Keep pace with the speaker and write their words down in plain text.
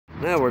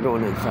Now we're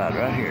going inside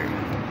right here.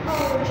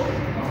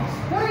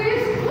 There he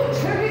is. Look,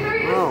 there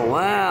he is. Oh,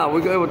 wow.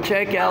 We're going to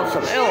check out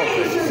some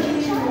elephants.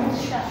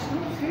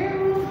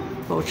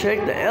 We'll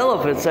check the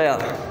elephants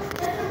out.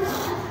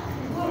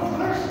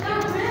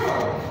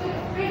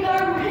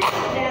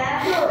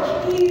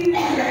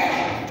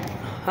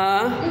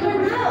 Huh?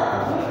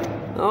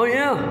 Oh,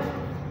 yeah.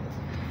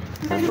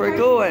 That's pretty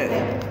cool, ain't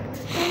it?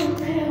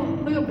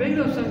 Look how big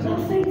those things are.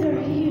 Those things are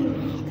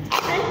huge.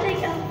 I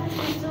think elephants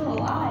are still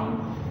alive.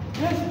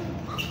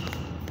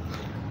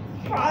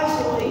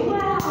 Probably.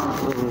 Wow.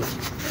 Those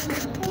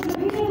are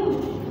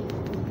huge.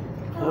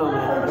 Oh,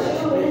 man.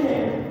 Let's go in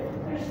there.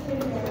 There's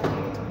things there.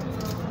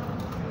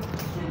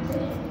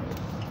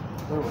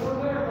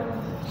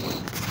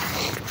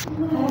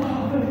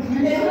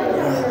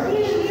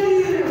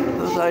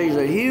 Those things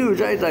are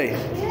huge, ain't they?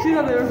 See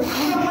that there?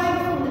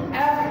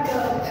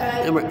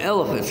 Africa. Them are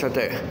elephants right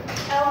there.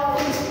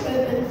 Elephants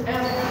live in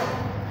Africa.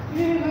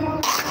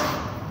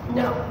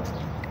 No.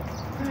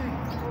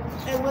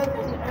 They live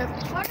in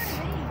Africa. What are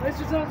these? It's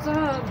just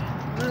outside.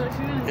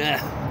 Yeah.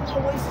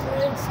 Always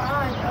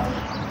inside,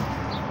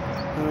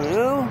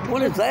 Well,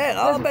 what is that?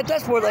 Oh, I bet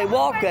that's where they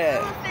walk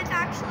at. Elephants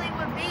actually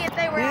would be if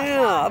they were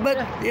Yeah, I outside.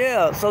 bet.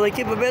 Yeah, so they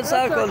keep them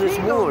inside because it's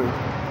warm.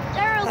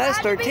 They're allowed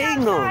That's their to be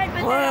kingdom. outside,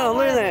 but Wow,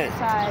 look at they're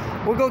that.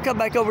 outside. We're gonna come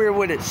back over here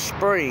when it's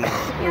spring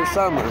or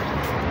summer.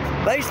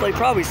 Basically,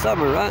 probably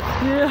summer, right?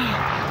 Yeah.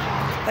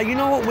 Hey, you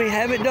know what we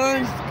haven't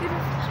done?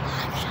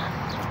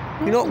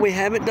 You know what we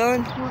haven't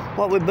done?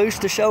 What would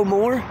boost the show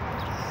more?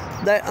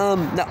 That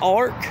the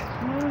Ark.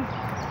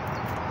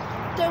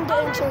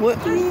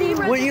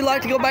 Wouldn't you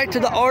like to go back to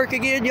the Ark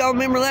again? Y'all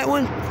remember that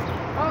one?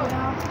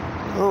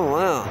 Oh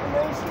wow.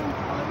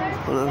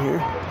 Hold on here.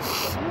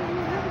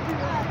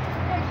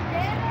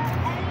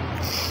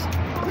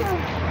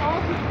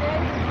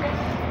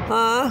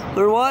 Huh?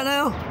 They're what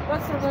now?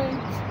 What's their name?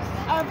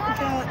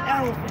 Africa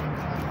elephant.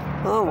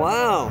 Oh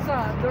wow.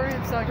 Inside. They're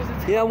inside because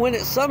it's Yeah, when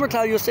it's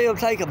summertime, you'll see them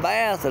take a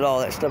bath and all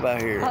that stuff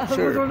out here. Look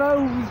Sure. at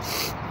those.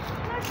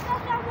 There's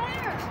stuff down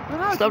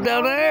there. Stuff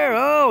down there.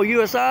 Oh,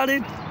 you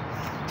excited?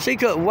 She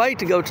couldn't wait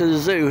to go to the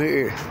zoo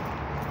here.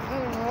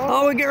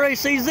 Oh, we get ready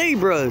to see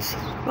zebras.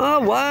 Oh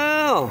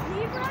wow.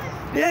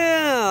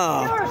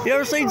 Yeah. You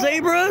ever seen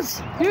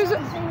zebras? Here's it.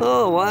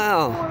 Oh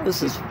wow.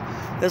 This is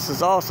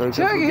awesome. 'Cause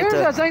Check we it. get Here's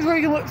that to thing where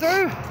you can look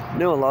through.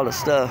 do a lot of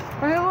stuff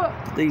Right here, look.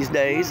 these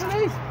days.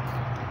 Underneath.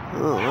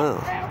 Oh wow.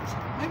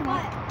 Hang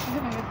on.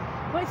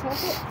 Wait,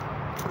 watch it.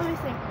 Let me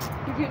see.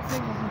 You can't see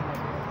nothing.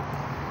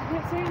 You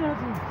can't see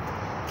nothing.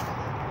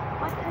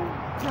 What the?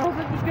 No,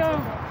 let it go.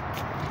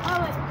 Oh,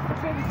 wait. I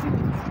can't see it.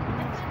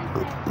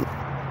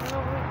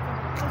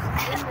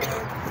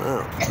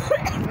 Wow.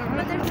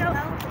 But there's no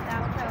elephant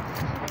out there.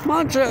 Come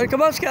on,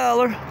 come on,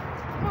 Skylar.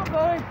 Come on,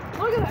 buddy.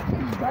 Look at that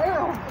big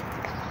barrel.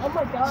 Oh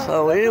my God.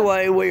 So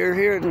anyway, we are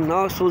here at the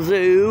Knoxville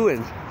Zoo,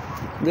 and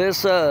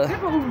this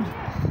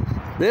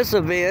this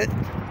event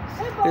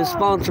is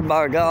sponsored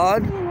by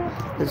God.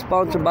 It's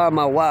sponsored by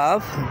my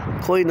wife,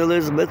 Queen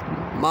Elizabeth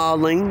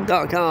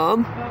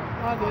Modeling.com,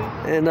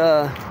 and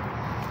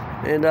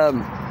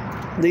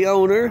the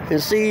owner and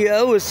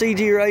CEO is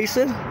CG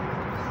Racing.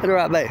 Put it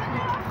right back.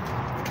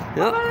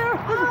 Yep.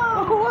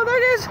 Oh, there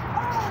it is.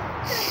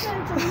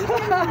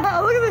 Look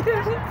at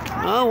this.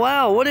 Oh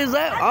wow, what is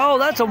that? Oh,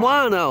 that's a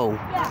wino.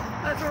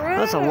 That's a real.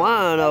 That's a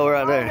wino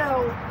right there.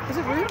 Is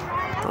it real?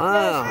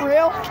 Wow.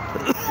 Real?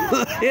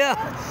 Yeah.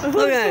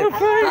 Look at it.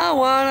 Hi,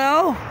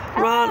 wino.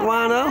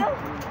 Wino.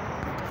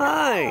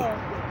 Hi.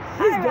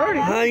 He's dirty.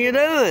 How you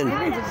doing?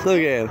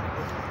 Look at him.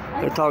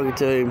 They're talking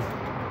to him.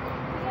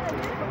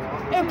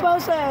 You're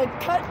supposed to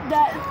cut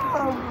that.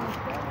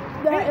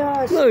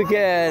 Look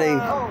at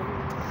him.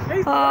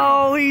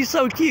 Oh, he's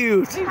so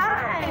cute.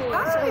 Hi.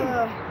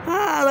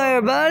 Hi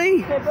there,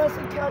 buddy. They're supposed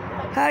to cut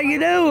that. How you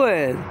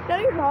doing? No,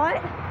 you're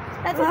not.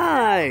 That's a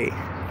Hi.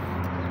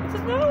 It's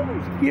a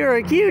nose. You're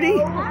a cutie.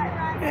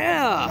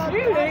 Yeah.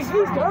 You think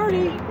he's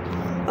dirty.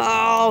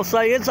 Oh,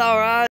 say it's all right.